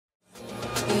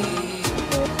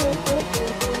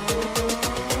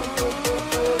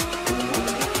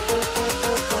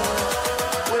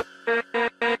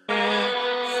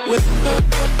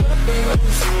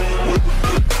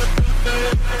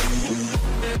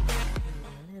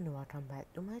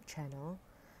back to my channel.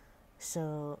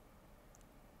 So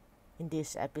in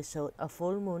this episode, a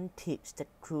full moon keeps the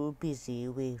crew busy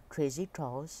with crazy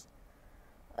trolls.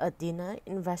 Athena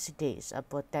investigates a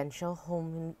potential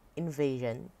home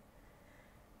invasion.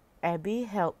 Abby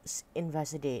helps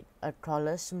investigate a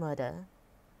troller's murder.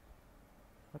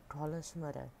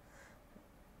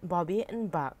 Bobby and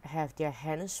Buck have their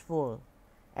hands full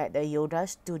at the Yoda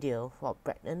studio for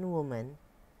pregnant woman.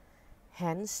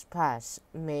 Han's past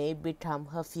may become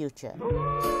her future.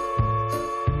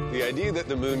 The idea that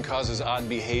the moon causes odd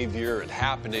behavior and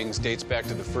happenings dates back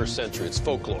to the 1st century. It's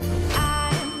folklore.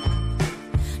 I'm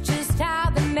just how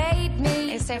they made me.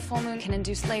 They say a full moon can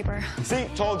induce labor. See,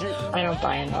 told you. I don't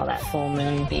buy into all that full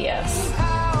moon BS.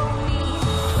 Call me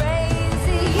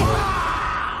crazy.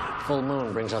 Full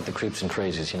moon brings out the creeps and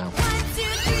crazies, you know. 1, 2,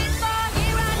 3, 4,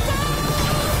 here I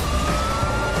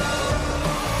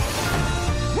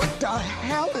What the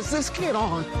hell is this kid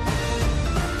on?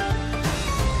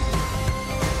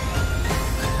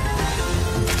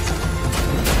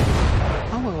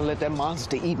 I'm gonna let that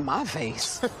monster eat my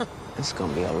face. It's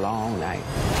gonna be a long night.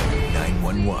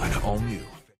 911, all new.